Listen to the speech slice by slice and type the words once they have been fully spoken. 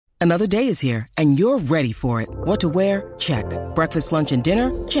Another day is here, and you're ready for it. What to wear? Check. Breakfast, lunch, and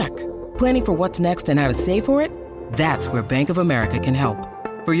dinner? Check. Planning for what's next and how to save for it? That's where Bank of America can help.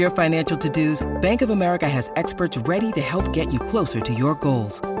 For your financial to-dos, Bank of America has experts ready to help get you closer to your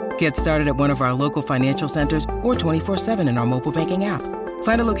goals. Get started at one of our local financial centers or 24/7 in our mobile banking app.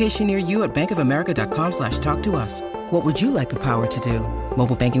 Find a location near you at bankofamerica.com/talktous. What would you like the power to do?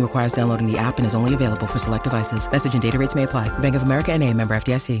 Mobile banking requires downloading the app and is only available for select devices. Message and data rates may apply. Bank of America N.A., member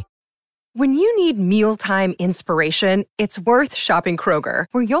FDIC. When you need mealtime inspiration, it's worth shopping Kroger,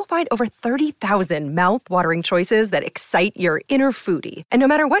 where you'll find over 30,000 mouth-watering choices that excite your inner foodie. And no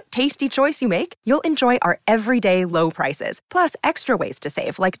matter what tasty choice you make, you'll enjoy our everyday low prices, plus extra ways to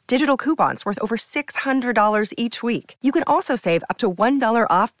save, like digital coupons worth over $600 each week. You can also save up to $1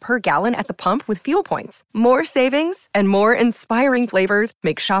 off per gallon at the pump with fuel points. More savings and more inspiring flavors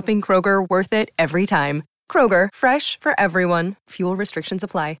make shopping Kroger worth it every time. Kroger, fresh for everyone. Fuel restrictions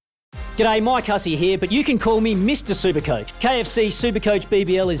apply. G'day, Mike Hussey here, but you can call me Mr. Supercoach. KFC Supercoach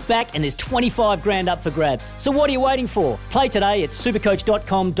BBL is back and there's 25 grand up for grabs. So what are you waiting for? Play today at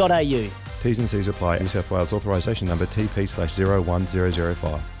supercoach.com.au. T's and C's apply. New South Wales authorisation number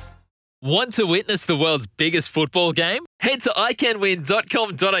TP/01005. Want to witness the world's biggest football game? Head to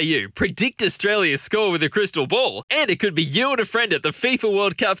iCanWin.com.au, predict Australia's score with a crystal ball, and it could be you and a friend at the FIFA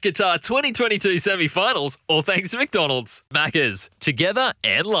World Cup Qatar 2022 semi-finals, all thanks to McDonald's. Maccas, together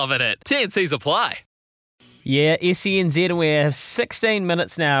and loving it. T&Cs apply. Yeah, SENZ, and we're 16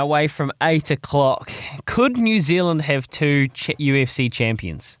 minutes now away from 8 o'clock. Could New Zealand have two UFC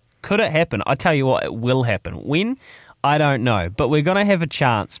champions? Could it happen? I tell you what, it will happen. When? I don't know, but we're going to have a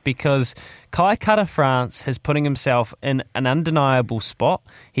chance because Kai Kara-France is putting himself in an undeniable spot.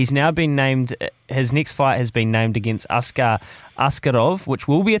 He's now been named, his next fight has been named against Askar Askarov, which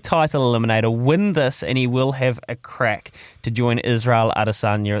will be a title eliminator. Win this and he will have a crack to join Israel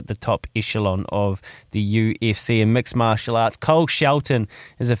Adesanya at the top echelon of the UFC and mixed martial arts. Cole Shelton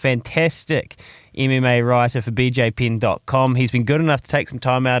is a fantastic MMA writer for BJPen.com. He's been good enough to take some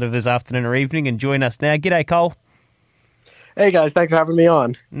time out of his afternoon or evening and join us now. G'day, Cole. Hey guys, thanks for having me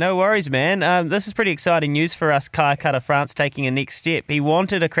on. No worries, man. This is pretty exciting news for us. Kai Kara-France taking a next step. He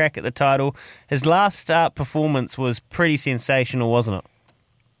wanted a crack at the title. His last performance was pretty sensational, wasn't it?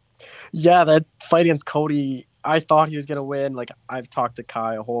 Yeah, that fight against Cody, I thought he was going to win. Like, I've talked to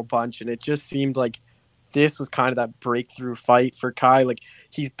Kai a whole bunch, and it just seemed like this was kind of that breakthrough fight for Kai. Like,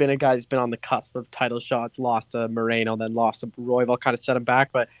 he's been a guy who's been on the cusp of title shots, lost to Moreno, then lost to Royval, kind of set him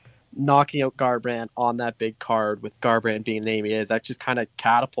back, but knocking out Garbrandt on that big card with Garbrandt being the name he is, that just kind of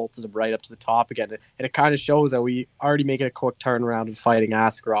catapulted him right up to the top again. And it kind of shows that we already making a quick turnaround and fighting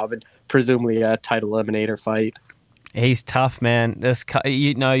Askarov and presumably a title eliminator fight. He's tough, man.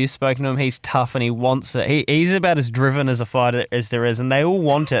 You've spoken to him. He's tough and he wants it. He's about as driven as a fighter as there is, and they all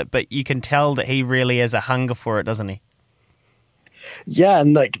want it, but you can tell that he really has a hunger for it, doesn't he? Yeah,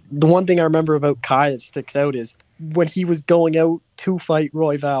 and like the one thing I remember about Kai that sticks out is when he was going out to fight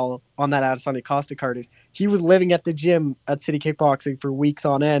Royval on that Adesanya Costa card, is he was living at the gym at City Kickboxing for weeks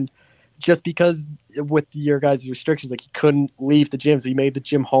on end, just because with your guys' restrictions, like he couldn't leave the gym, so he made the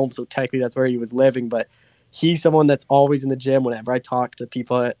gym home. So technically, that's where he was living. But he's someone that's always in the gym. Whenever I talk to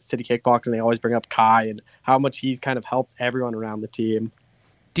people at City Kickboxing, they always bring up Kai and how much he's kind of helped everyone around the team.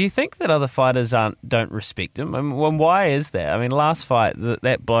 Do you think that other fighters don't respect him? I mean, why is that? I mean, last fight,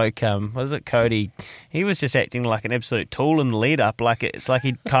 that bloke, was it Cody? He was just acting like an absolute tool in the lead-up. It's like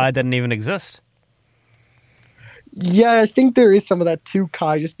Kai didn't even exist. Yeah, I think there is some of that too,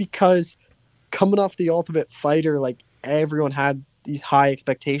 Kai, just because coming off the Ultimate Fighter, like everyone had these high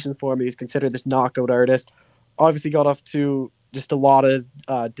expectations for him. He was considered this knockout artist. Obviously got off to just a lot of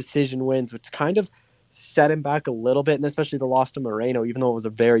decision wins, which kind of set him back a little bit, and especially the loss to Moreno, even though it was a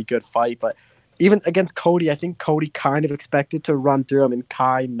very good fight. But even against Cody, I think Cody kind of expected to run through him and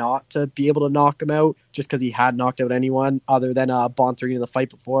Kai not to be able to knock him out just because he had knocked out anyone other than Bontarino in the fight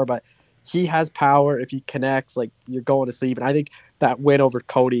before. But he has power. If he connects, like, you're going to sleep. And I think that win over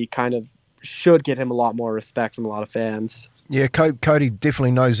Cody kind of should get him a lot more respect from a lot of fans. Yeah, Cody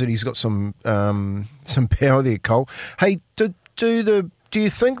definitely knows that he's got some power there, Cole. Hey, do you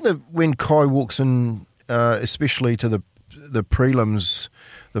think that when Kai walks in, especially to the prelims,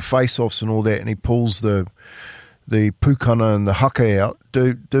 the face-offs and all that, and he pulls the pukana and the haka out,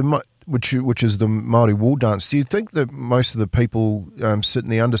 which is the Māori war dance, do you think that most of the people sitting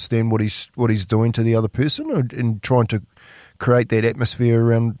there understand what he's doing to the other person and trying to create that atmosphere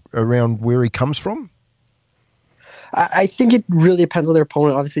around where he comes from? I think it really depends on their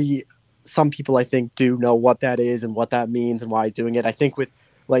opponent. Obviously, some people, I think, do know what that is and what that means and why he's doing it. I think with,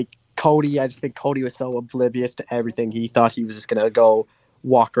 like, Cody, I just think Cody was so oblivious to everything. He thought he was just going to go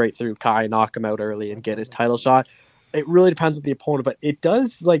walk right through Kai, knock him out early, and get his title shot. It really depends on the opponent, but it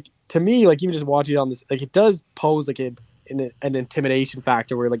does, like, to me, like, even just watching it on this, like, it does pose like an intimidation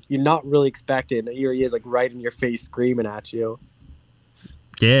factor where, like, you're not really expecting, and here he is, like, right in your face screaming at you.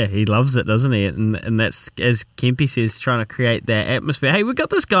 Yeah, he loves it, doesn't he? And that's, as Kempy says, trying to create that atmosphere. Hey, we've got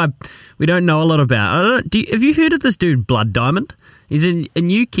this guy we don't know a lot about. Have you heard of this dude, Blood Diamond? He's a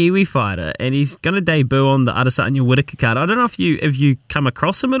new Kiwi fighter, and he's going to debut on the Adesanya Whittaker card. I don't know if you come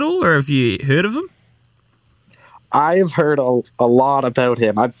across him at all, or have you heard of him? I have heard a lot about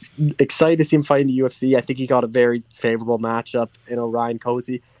him. I'm excited to see him fight in the UFC. I think he got a very favorable matchup in Orion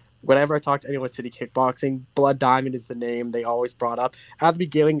Cozy. Whenever I talk to anyone at City Kickboxing, Blood Diamond is the name they always brought up. At the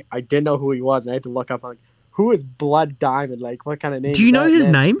beginning, I didn't know who he was, and I had to look up, like, who is Blood Diamond? Like, what kind of name? Do you know his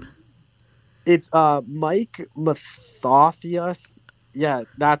name? It's Mike Mathothius. Yeah,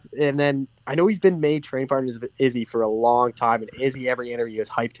 and then I know he's been made training partners with Izzy for a long time, and Izzy, every interview, has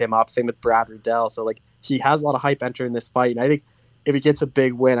hyped him up. Same with Brad Riddell. So, like, he has a lot of hype entering this fight, and I think if he gets a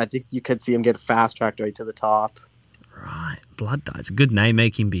big win, I think you could see him get fast-tracked right to the top. Right, Blood Diamond. It's a good name,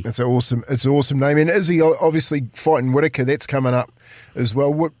 Kimby. It's an awesome name. And Izzy obviously fighting Whittaker, that's coming up as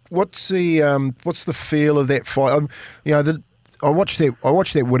well. What's the feel of that fight? I watched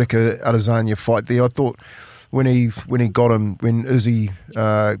that Whittaker Adesanya fight there. I thought when Izzy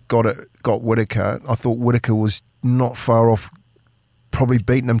got Whittaker, I thought Whittaker was not far off, probably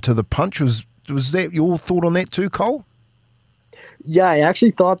beating him to the punch. Was that your thought on that too, Cole? Yeah, I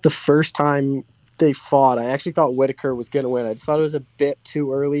actually thought the first time they fought, I actually thought Whittaker was going to win. I just thought it was a bit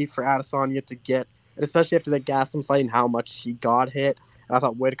too early for Adesanya to get, and especially after that Gastelum fight and how much he got hit. And I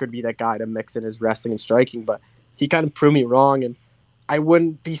thought Whittaker would be that guy to mix in his wrestling and striking, but he kind of proved me wrong, and I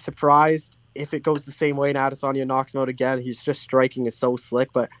wouldn't be surprised if it goes the same way and Adesanya knocks him out again. He's just striking is so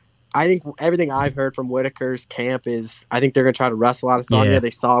slick, but I think everything I've heard from Whittaker's camp is I think they're going to try to wrestle Adesanya. Yeah. They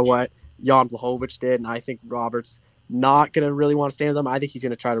saw what Jan Blachowicz did, and I think Robert's not going to really want to stand with him. I think he's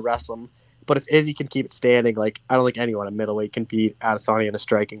going to try to wrestle him. But if Izzy can keep it standing, like, I don't think anyone at middleweight can beat Adesanya in a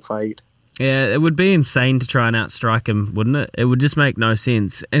striking fight. Yeah, it would be insane to try and outstrike him, wouldn't it? It would just make no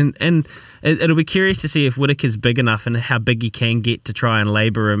sense. And it'll be curious to see if Whittaker's big enough and how big he can get to try and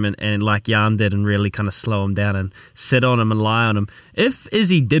labour him and like Jan did, and really kind of slow him down and sit on him and lie on him. If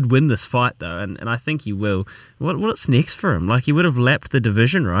Izzy did win this fight, though, and I think he will, what's next for him? Like, he would have lapped the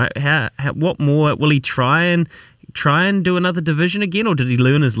division, right? What more? Will he try and do another division again, or did he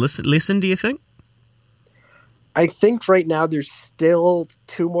learn his lesson, do you think? I think right now there's still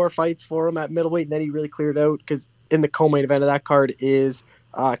 2 more fights for him at middleweight, and then he really cleared out, because in the co-main event of that card is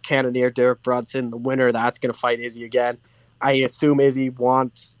Cannonier, Derek Brunson. The winner, that's going to fight Izzy again. I assume Izzy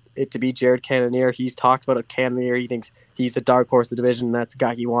wants it to be Jared Cannonier. He's talked about a Cannonier. He thinks he's the dark horse of the division, and that's the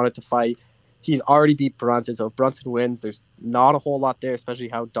guy he wanted to fight. He's already beat Brunson, so if Brunson wins, there's not a whole lot there, especially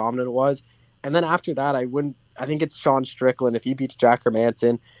how dominant it was. And then after that, I think it's Sean Strickland. If he beats Jack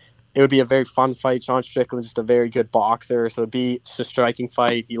Hermanson, it would be a very fun fight. Sean Strickland's just a very good boxer, so it'd be just a striking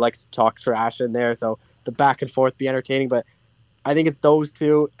fight. He likes to talk trash in there, so the back and forth be entertaining. But I think it's those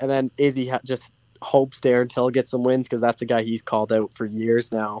two, and then Izzy just hopes there until he gets some wins, because that's a guy he's called out for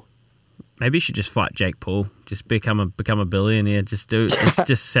years now. Maybe you should just fight Jake Paul. Just become a billionaire. Just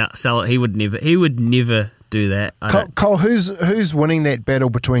sell it. He would never do that. Cole, who's winning that battle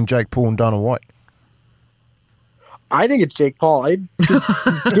between Jake Paul and Dana White? I think it's Jake Paul.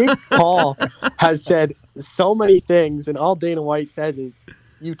 Jake Paul has said so many things, and all Dana White says is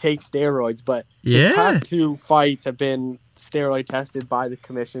you take steroids. But his past 2 fights have been steroid tested by the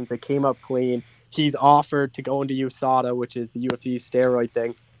commissions. They came up clean. He's offered to go into USADA, which is the UFC's steroid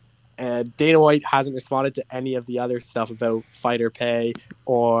thing. And Dana White hasn't responded to any of the other stuff about fighter pay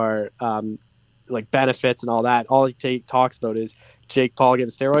or like benefits and all that. All he talks about is Jake Paul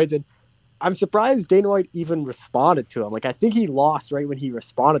getting steroids. And I'm surprised Dana White even responded to him. Like, I think he lost right when he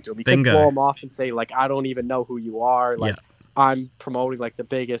responded to him. He could blow him off and say, like, I don't even know who you are. Like, I'm promoting, like, the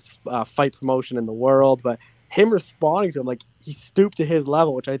biggest fight promotion in the world. But him responding to him, like, he stooped to his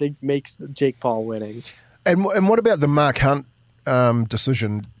level, which I think makes Jake Paul winning. And what about the Mark Hunt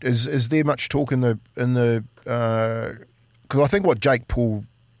decision? Is there much talk in the because I think what Jake Paul,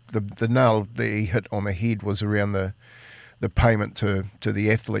 the nail that he hit on the head was around the payment to the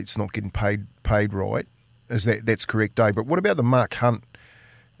athletes not getting paid right. That's correct, Dave? But what about the Mark Hunt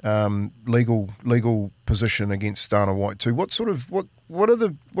legal position against Dana White too? What do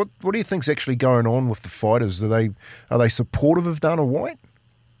you think's actually going on with the fighters? Are they supportive of Dana White?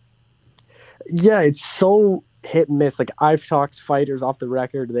 Yeah, it's so hit and miss. Like, I've talked to fighters off the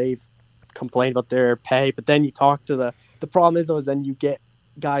record, they've complained about their pay, but then you talk to the problem is then you get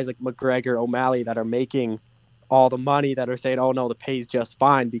guys like McGregor, O'Malley that are making all the money that are saying, oh no, the pay's just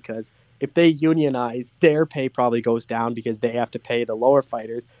fine, because if they unionize, their pay probably goes down because they have to pay the lower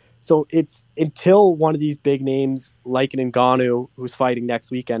fighters. So it's until one of these big names like an Ngannou, who's fighting next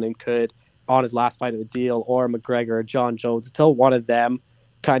weekend and could, on his last fight of the deal, or McGregor or John Jones, until one of them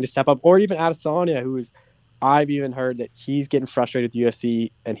kind of step up, or even Adesanya, I've even heard that he's getting frustrated with the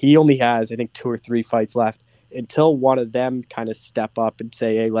UFC and he only has, I think, 2 or 3 fights left. Until one of them kind of step up and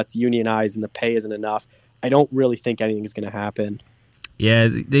say, hey, let's unionize and the pay isn't enough, I don't really think anything is going to happen. Yeah,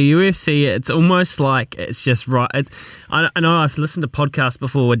 the UFC, it's almost like it's just right. I know I've listened to podcasts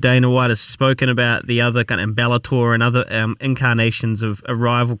before where Dana White has spoken about the other kind of Bellator and other incarnations of a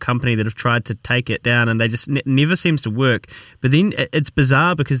rival company that have tried to take it down, and they just never seems to work. But then it's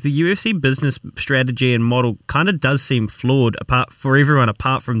bizarre because the UFC business strategy and model kind of does seem flawed for everyone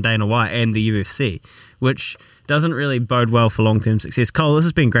apart from Dana White and the UFC, which doesn't really bode well for long-term success. Cole, this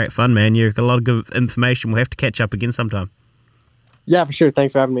has been great fun, man. You've got a lot of good information. We'll have to catch up again sometime. Yeah, for sure.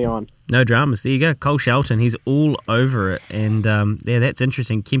 Thanks for having me on. No dramas. There you go. Cole Shelton, he's all over it. And yeah, that's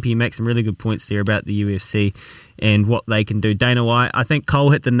interesting. Kempy makes some really good points there about the UFC and what they can do. Dana White, I think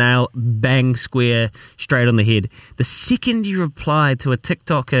Cole hit the nail bang square straight on the head. The second you reply to a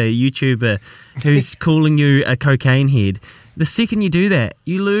TikToker, YouTuber who's calling you a cocaine head, the second you do that,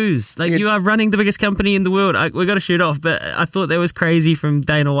 you lose. Like, you are running the biggest company in the world. We've got to shoot off, but I thought that was crazy from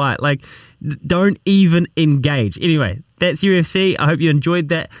Dana White. Like, don't even engage. Anyway, that's UFC. I hope you enjoyed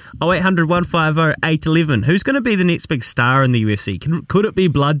that. 0800 150 811. Who's going to be the next big star in the UFC? Could it be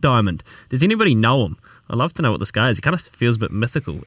Blood Diamond? Does anybody know him? I'd love to know what this guy is. He kind of feels a bit mythical.